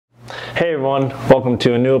Hey everyone, welcome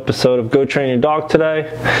to a new episode of Go Train Your Dog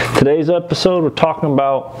Today. Today's episode we're talking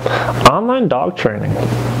about online dog training.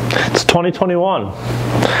 It's 2021.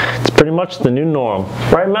 It's pretty much the new norm.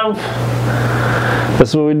 Right, Memph? This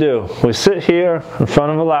is what we do. We sit here in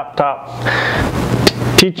front of a laptop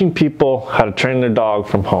teaching people how to train their dog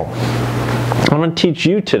from home. I'm going to teach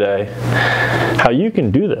you today how you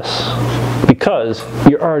can do this because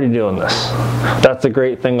you're already doing this. That's the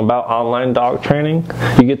great thing about online dog training.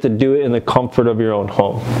 You get to do it in the comfort of your own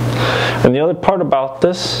home. And the other part about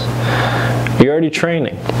this, you're already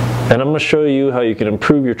training. And I'm going to show you how you can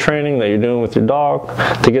improve your training that you're doing with your dog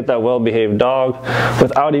to get that well-behaved dog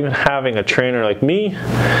without even having a trainer like me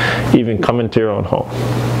even come into your own home.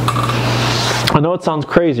 I know it sounds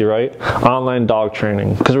crazy, right? Online dog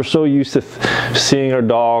training, because we're so used to seeing our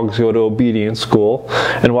dogs go to obedience school.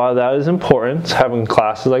 And while that is important, having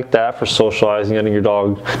classes like that for socializing, getting your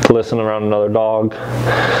dog to listen around another dog.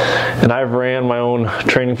 And I've ran my own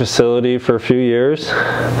training facility for a few years,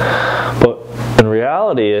 but in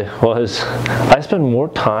reality, I spend more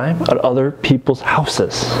time at other people's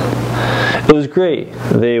houses. It was great.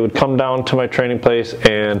 They would come down to my training place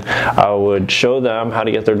and I would show them how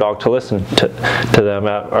to get their dog to listen to them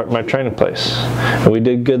at my training place. And we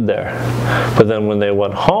did good there. But then when they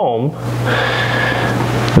went home,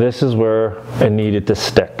 this is where it needed to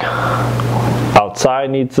stick. Outside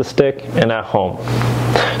needs to stick and at home.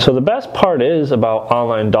 So the best part is about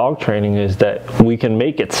online dog training is that we can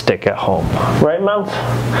make it stick at home. Right,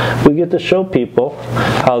 Memph? We get to show people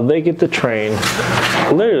how they get to train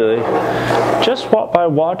literally just by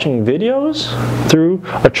watching videos through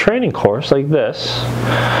a training course like this,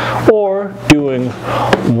 or doing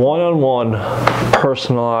one-on-one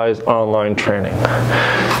personalized online training.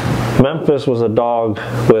 Memphis was a dog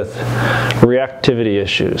with reactivity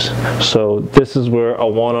issues. So this is where a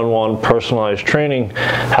one-on-one personalized training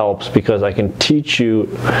helps, because I can teach you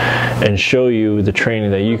and show you the training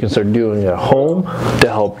that you can start doing at home to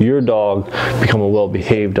help your dog become a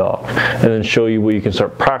well-behaved dog, and then show you what you can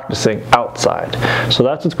start practicing outside. So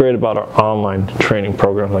that's what's great about our online training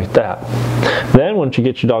program like that. Then once you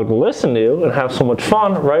get your dog to listen to you and have so much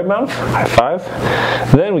fun, right, Memph? High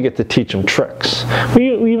five. Then we get to teach them tricks.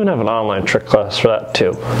 We even have an online trick class for that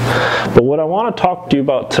too. But what I want to talk to you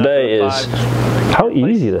about today is how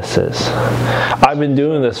easy this is. I've been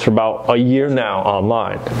doing this for about a year now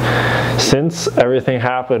online. Since everything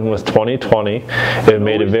happened with 2020, it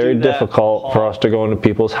made it very difficult for us to go into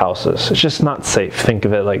people's houses. It's just not safe. Think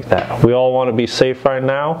of it like that. We all want to be safe right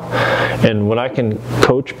now, and when I can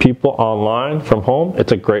coach people online from home,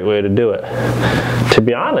 it's a great way to do it. To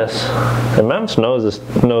be honest, and Memphis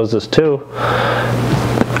knows this too,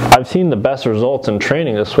 I've seen the best results in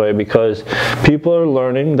training this way, because people are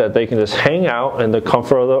learning that they can just hang out in the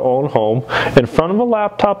comfort of their own home in front of a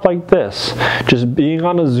laptop like this, just being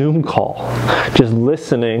on a Zoom call, just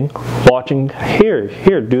listening, watching,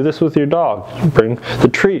 here, do this with your dog, bring the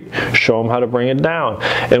treat, show them how to bring it down,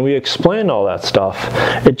 and we explain all that stuff.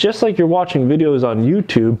 It's just like you're watching videos on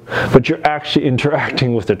YouTube, but you're actually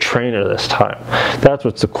interacting with a trainer this time. That's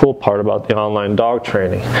what's the cool part about the online dog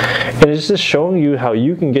training. And it's just showing you how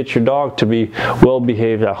you can get your dog to be well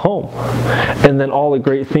behaved at home, and then all the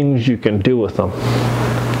great things you can do with them.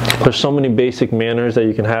 There's so many basic manners that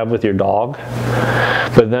you can have with your dog,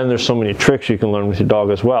 but then there's so many tricks you can learn with your dog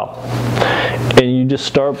as well. And you just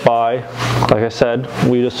start by, like I said,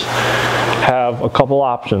 we just have a couple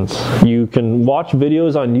options. You can watch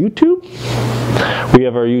videos on YouTube. We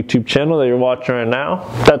have our YouTube channel that you're watching right now.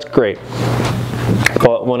 That's great.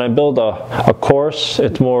 But when I build a course,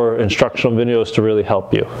 it's more instructional videos to really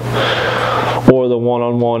help you. Or the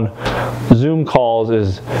one-on-one Zoom calls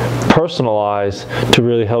is personalized to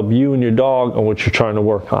really help you and your dog on what you're trying to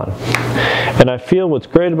work on. And I feel what's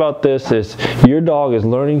great about this is your dog is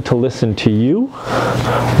learning to listen to you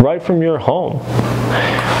right from your home.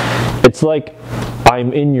 It's like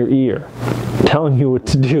I'm in your ear, telling you what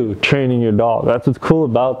to do, training your dog. That's what's cool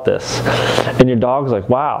about this. And your dog's like,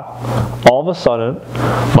 wow, all of a sudden,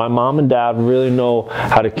 my mom and dad really know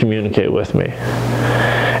how to communicate with me.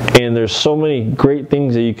 And there's so many great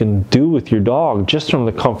things that you can do with your dog just from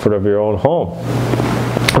the comfort of your own home.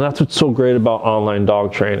 And that's what's so great about online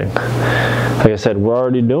dog training. Like I said, we're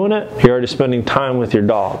already doing it. You're already spending time with your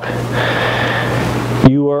dog.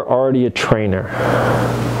 You are already a trainer.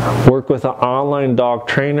 Work with an online dog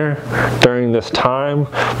trainer during this time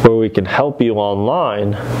where we can help you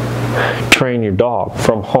online train your dog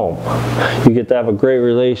from home. You get to have a great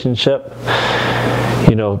relationship.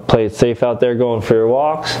 You know, play it safe out there going for your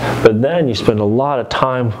walks, but then you spend a lot of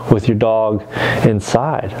time with your dog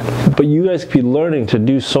inside. But you guys could be learning to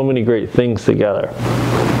do so many great things together.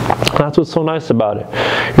 That's what's so nice about it.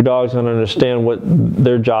 Your dog's going to understand what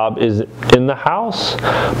their job is in the house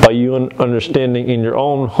by you understanding in your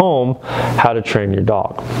own home how to train your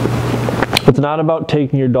dog. It's not about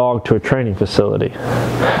taking your dog to a training facility.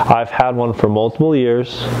 I've had one for multiple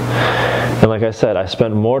years, and like I said, I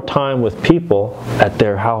spent more time with people at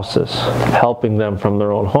their houses, helping them from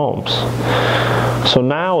their own homes. So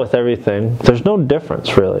now with everything, there's no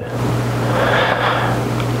difference really.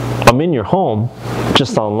 I'm in your home,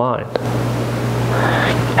 just online,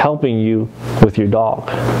 helping you with your dog,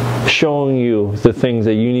 showing you the things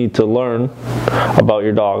that you need to learn about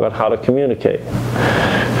your dog on how to communicate,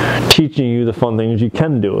 teaching you the fun things you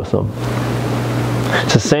can do with them.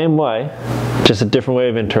 It's the same way, just a different way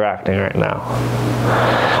of interacting right now.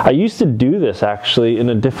 I used to do this actually in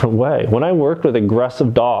a different way. When I worked with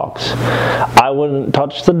aggressive dogs, I wouldn't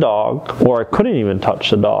touch the dog, or I couldn't even touch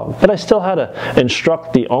the dog, but I still had to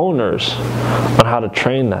instruct the owners on how to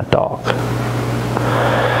train that dog.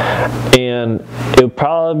 And it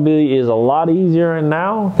probably is a lot easier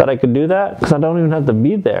now that I could do that because I don't even have to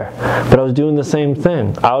be there. But I was doing the same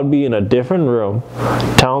thing. I would be in a different room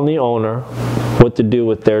telling the owner what to do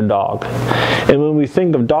with their dog. And when we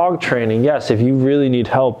think of dog training, yes, if you really need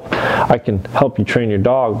help, I can help you train your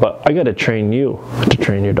dog, but I got to train you to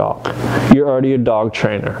train your dog. You're already a dog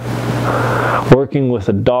trainer. Working with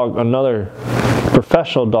another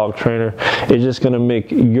professional dog trainer is just going to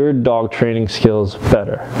make your dog training skills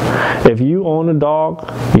better. If you own a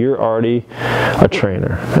dog, you're already a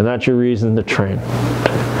trainer, and that's your reason to train.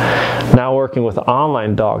 Now working with an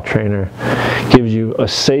online dog trainer gives you a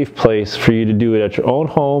safe place for you to do it at your own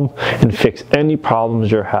home and fix any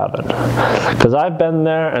problems you're having. Because I've been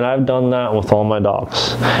there and I've done that with all my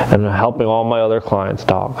dogs and helping all my other clients'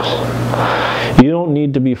 dogs. You don't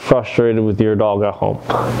need to be frustrated with your dog at home.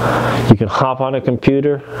 You can hop on a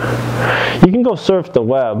computer, you can go surf the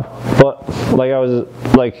web, but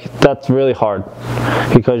that's really hard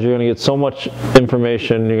because you're going to get so much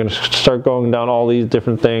information. You're going to start going down all these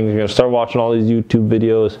different things. You're going to start watching all these YouTube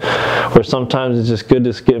videos where sometimes it's just good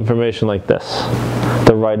to get information like this.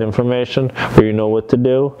 The right information where you know what to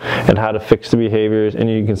do and how to fix the behaviors, and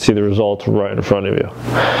you can see the results right in front of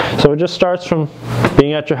you. So it just starts from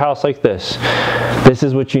being at your house like this. This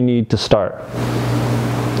is what you need to start.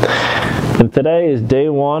 And today is day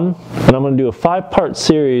 1, and I'm going to do a 5-part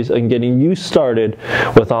series on getting you started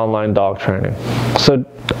with online dog training. So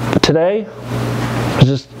today is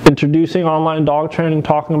just introducing online dog training,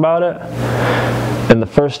 talking about it. And the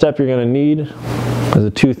first step you're going to need is the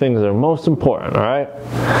 2 things that are most important, all right?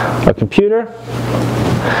 A computer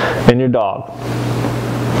and your dog.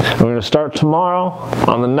 And we're going to start tomorrow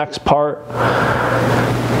on the next part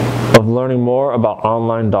of learning more about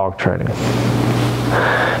online dog training.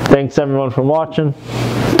 Thanks everyone for watching.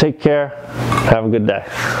 Take care. Have a good day.